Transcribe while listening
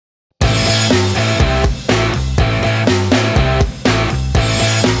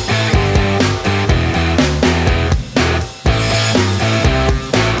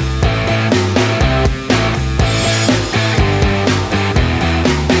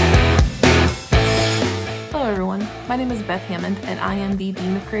My name is Beth Hammond, and I am the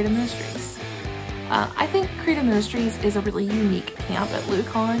Dean of Creative Ministries. I think Creative Ministries is a really unique camp at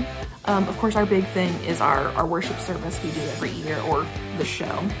Loucon. Of course, our big thing is our worship service we do every year, or the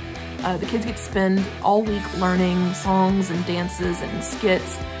show. The kids get to spend all week learning songs and dances and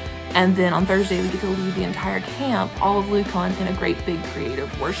skits, and then on Thursday we get to lead the entire camp, all of Loucon, in a great big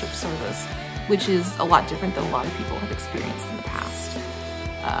creative worship service, which is a lot different than a lot of people have experienced in the past.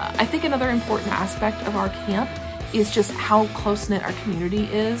 I think another important aspect of our camp is just how close-knit our community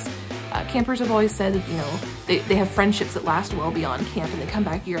is. Campers have always said that, you know, they have friendships that last well beyond camp, and they come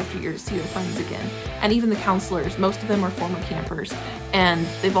back year after year to see their friends again. And even the counselors, most of them are former campers, and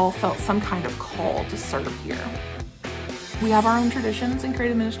they've all felt some kind of call to serve here. We have our own traditions in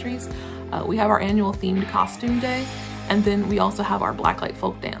Creative Ministries. We have our annual themed costume day, and then we also have our Blacklight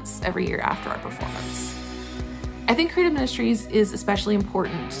folk dance every year after our performance. I think Creative Ministries is especially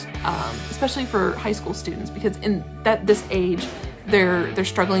important, especially for high school students, because in this age, they're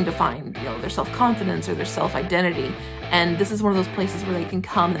struggling to find, you know, their self-confidence or their self-identity, and this is one of those places where they can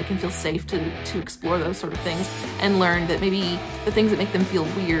come and they can feel safe to explore those sort of things and learn that maybe the things that make them feel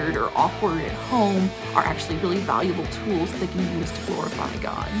weird or awkward at home are actually really valuable tools that they can use to glorify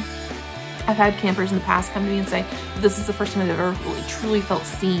God. I've had campers in the past come to me and say this is the first time they've ever really truly felt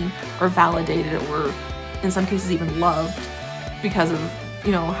seen or validated, or in some cases even loved, because of,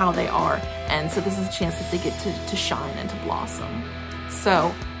 you know, how they are. And so this is a chance that they get to shine and to blossom.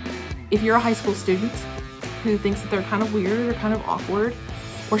 So if you're a high school student who thinks that they're kind of weird or kind of awkward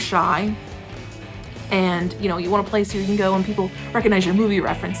or shy, and you know, you want a place where you can go and people recognize your movie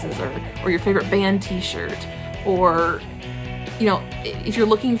references, or your favorite band t-shirt, or you know, if you're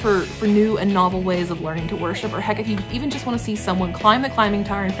looking for new and novel ways of learning to worship, or heck, if you even just want to see someone climb the climbing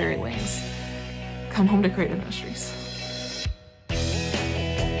tower in fairy wings, come home to Creative Ministries.